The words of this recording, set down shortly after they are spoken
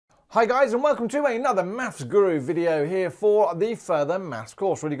Hi guys, and welcome to another Maths Guru video here for the Further Maths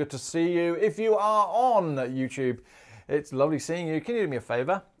course. Really good to see you. If you are on YouTube, it's lovely seeing you. Can you do me a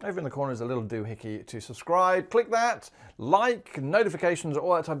favour? Over in the corner is a little doohickey to subscribe. Click that, like, notifications,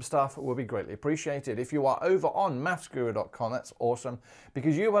 all that type of stuff will be greatly appreciated. If you are over on mathsguru.com, that's awesome,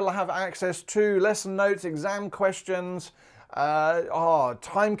 because you will have access to lesson notes, exam questions,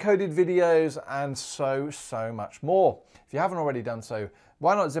 time-coded videos, and so much more. If you haven't already done so,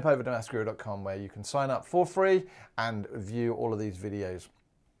 why not zip over to mathsguru.com where you can sign up for free and view all of these videos.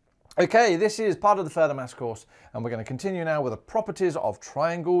 Okay, this is part of the Further Maths course, and we're going to continue now with the properties of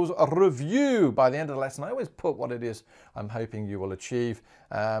triangles review. By the end of the lesson, I always put what it is I'm hoping you will achieve.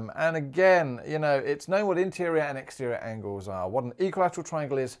 And again, you know, it's knowing what interior and exterior angles are, what an equilateral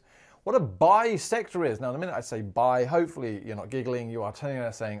triangle is, what a bisector is. Now, the minute I say bi, hopefully you're not giggling, you are turning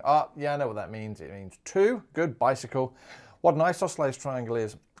around saying, yeah, I know what that means. It means two, good, bicycle. What an isosceles triangle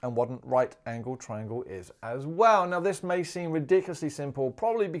is, and what a right angle triangle is as well. Now, this may seem ridiculously simple,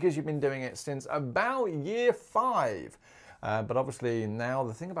 probably because you've been doing it since about year 5. But obviously now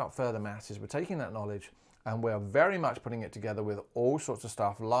the thing about Further Maths is we're taking that knowledge and we're very much putting it together with all sorts of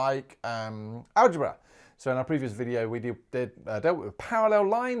stuff like algebra. So in our previous video, we dealt with parallel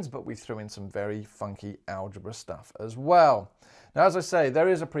lines, but we threw in some very funky algebra stuff as well. Now, as I say, there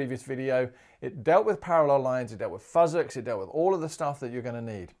is a previous video. It dealt with parallel lines, it dealt with fuzzocks, it dealt with all of the stuff that you're going to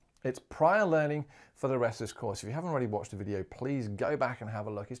need. It's prior learning for the rest of this course. If you haven't already watched the video, please go back and have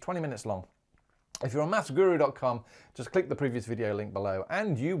a look. It's 20 minutes long. If you're on mathsguru.com, just click the previous video link below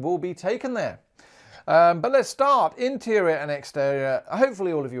and you will be taken there. But let's start. Interior and exterior.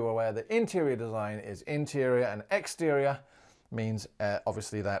 Hopefully all of you are aware that interior design is interior and exterior means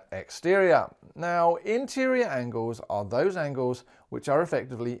obviously that exterior. Now, interior angles are those angles which are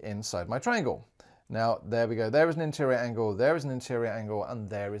effectively inside my triangle. Now, there we go. There is an interior angle, there is an interior angle, and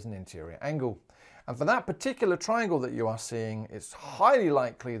there is an interior angle. And for that particular triangle that you are seeing, it's highly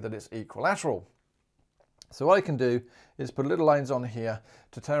likely that it's equilateral. So what I can do is put little lines on here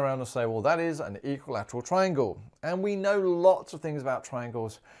to turn around and say, well, that is an equilateral triangle. And we know lots of things about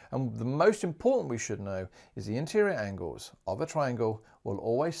triangles. And the most important we should know is the interior angles of a triangle will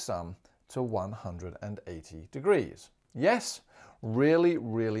always sum to 180 degrees. Yes, really,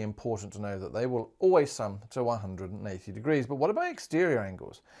 really important to know that they will always sum to 180 degrees. But what about exterior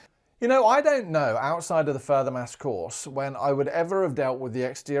angles? You know, I don't know outside of the Further Maths course when I would ever have dealt with the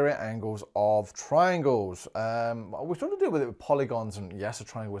exterior angles of triangles. We sort of deal with it with polygons, and yes, a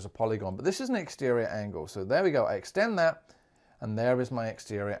triangle is a polygon, but this is an exterior angle. So there we go. I extend that, and there is my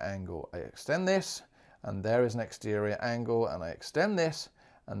exterior angle. I extend this, and there is an exterior angle, and I extend this,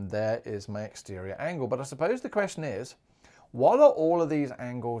 and there is my exterior angle. But I suppose the question is, what are all of these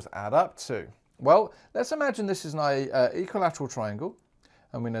angles add up to? Well, let's imagine this is an equilateral triangle.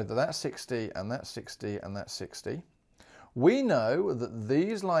 And we know that that's 60, and that's 60, and that's 60. We know that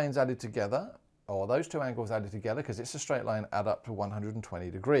these lines added together, or those two angles added together, because it's a straight line, add up to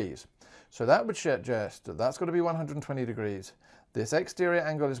 120 degrees. So that would suggest that that's got to be 120 degrees. This exterior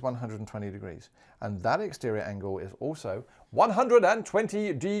angle is 120 degrees. And that exterior angle is also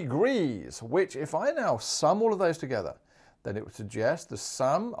 120 degrees, which if I now sum all of those together, then it would suggest the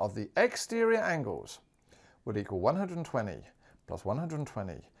sum of the exterior angles would equal 120 plus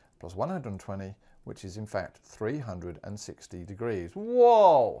 120 plus 120, which is in fact 360 degrees.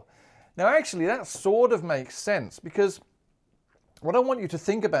 Whoa! Now actually that sort of makes sense, because what I want you to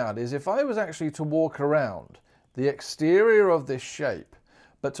think about is if I was actually to walk around the exterior of this shape,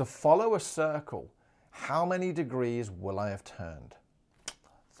 but to follow a circle, how many degrees will I have turned?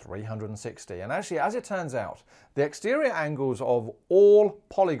 360. And actually, as it turns out, the exterior angles of all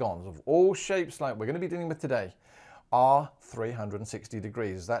polygons, of all shapes like we're going to be dealing with today, are 360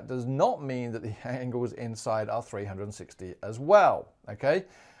 degrees. That does not mean that the angles inside are 360 as well, okay?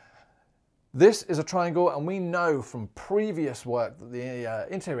 This is a triangle, and we know from previous work that the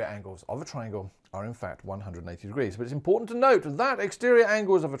interior angles of a triangle are in fact 180 degrees. But it's important to note that exterior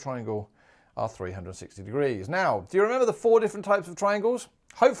angles of a triangle are 360 degrees. Now, do you remember the 4 different types of triangles?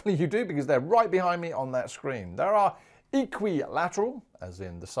 Hopefully you do, because they're right behind me on that screen. There are equilateral, as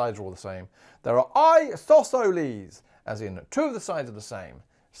in the sides are all the same. There are isosceles, as in 2 of the sides are the same.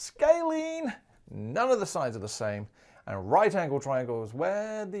 Scalene, none of the sides are the same. And right angle triangles,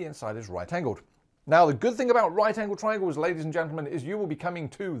 where the inside is right angled. Now, the good thing about right angle triangles, ladies and gentlemen, is you will be coming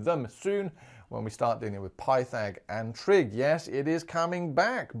to them soon when we start dealing with Pythag and trig. Yes, it is coming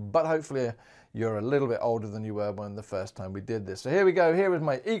back, but hopefully you're a little bit older than you were when the first time we did this. So here we go. Here is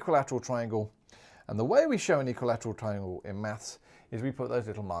my equilateral triangle. And the way we show an equilateral triangle in maths is we put those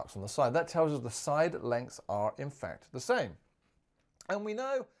little marks on the side. That tells us the side lengths are in fact the same. And we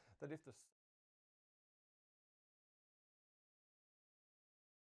know that if the